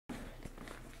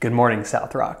Good morning,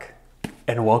 South Rock,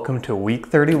 and welcome to week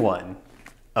 31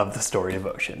 of the Story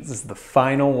Devotions. This is the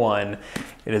final one.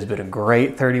 It has been a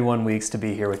great 31 weeks to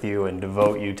be here with you and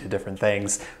devote you to different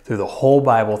things through the whole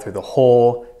Bible, through the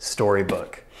whole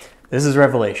storybook. This is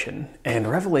Revelation, and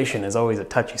Revelation is always a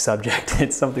touchy subject.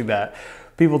 It's something that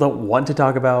people don't want to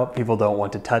talk about, people don't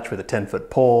want to touch with a 10-foot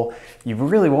pole. You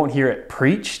really won't hear it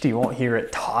preached, you won't hear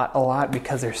it taught a lot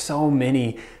because there's so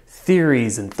many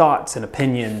theories and thoughts and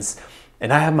opinions.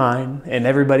 And I have mine, and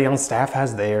everybody on staff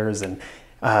has theirs. And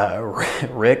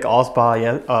Rick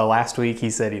Allspaw, last week, he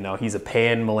said, he's a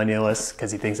pan-millennialist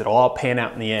because he thinks it'll all pan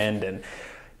out in the end. And,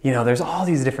 there's all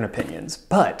these different opinions.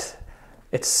 But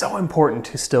it's so important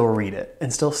to still read it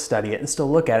and still study it and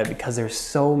still look at it because there's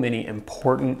so many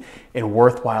important and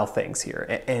worthwhile things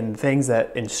here and things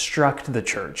that instruct the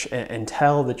church and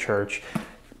tell the church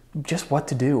just what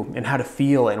to do and how to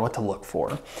feel and what to look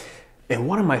for. And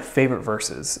one of my favorite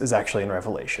verses is actually in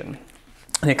Revelation.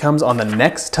 And it comes on the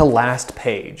next to last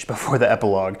page before the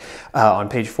epilogue, on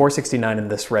page 469 in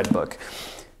this red book.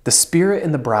 The Spirit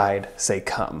and the bride say,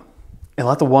 "Come, and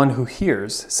let the one who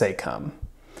hears say, Come.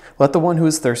 Let the one who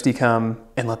is thirsty come,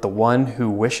 and let the one who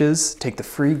wishes take the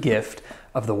free gift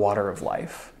of the water of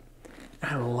life."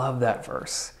 And I love that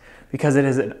verse because it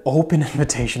is an open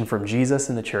invitation from Jesus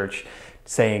and the church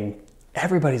saying,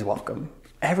 everybody's welcome.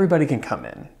 Everybody can come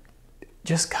in.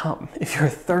 Just come. If you're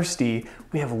thirsty,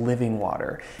 we have living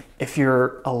water. If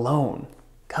you're alone,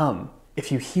 come.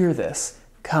 If you hear this,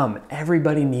 come.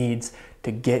 Everybody needs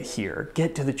to get here,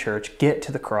 get to the church, get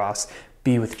to the cross,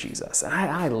 be with Jesus. And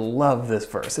I love this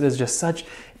verse. It is just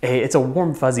it's a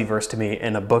warm, fuzzy verse to me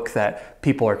in a book that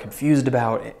people are confused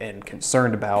about and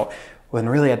concerned about, when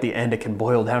really at the end it can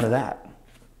boil down to that.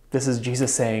 This is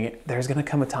Jesus saying, there's going to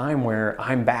come a time where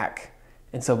I'm back.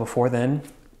 And so before then,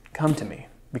 come to me,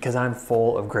 because I'm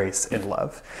full of grace and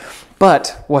love.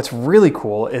 But what's really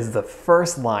cool is the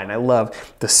first line. I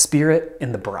love the Spirit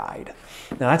and the bride.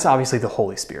 Now that's obviously the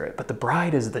Holy Spirit, but the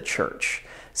bride is the church.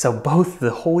 So both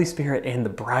the Holy Spirit and the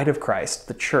bride of Christ,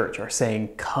 the church, are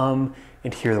saying, come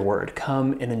and hear the word.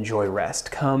 Come and enjoy rest.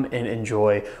 Come and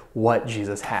enjoy what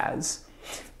Jesus has.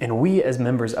 And we as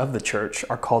members of the church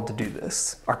are called to do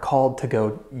this, are called to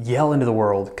go yell into the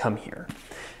world, come here.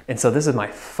 And so this is my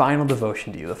final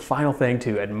devotion to you, the final thing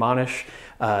to admonish,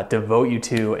 devote you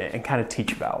to, and kind of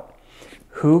teach about.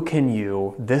 Who can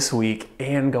you this week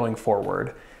and going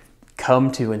forward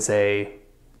come to and say,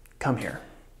 come here.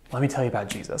 Let me tell you about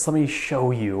Jesus. Let me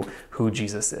show you who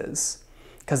Jesus is.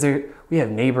 Because we have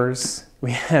neighbors,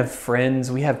 we have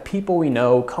friends, we have people we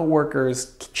know,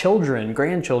 coworkers, children,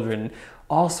 grandchildren,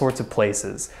 all sorts of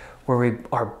places where we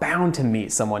are bound to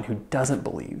meet someone who doesn't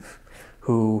believe,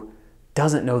 who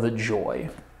doesn't know the joy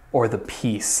or the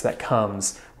peace that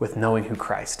comes with knowing who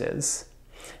Christ is.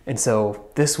 And so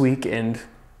this week and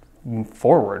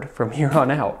forward from here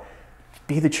on out,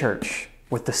 be the church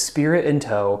with the Spirit in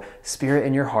tow, Spirit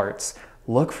in your hearts.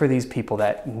 Look for these people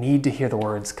that need to hear the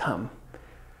words, come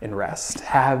and rest,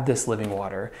 have this living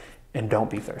water, and don't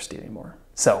be thirsty anymore.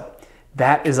 So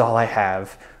that is all I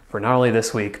have for not only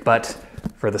this week, but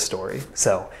for the story.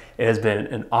 So it has been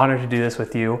an honor to do this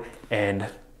with you, and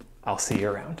I'll see you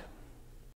around.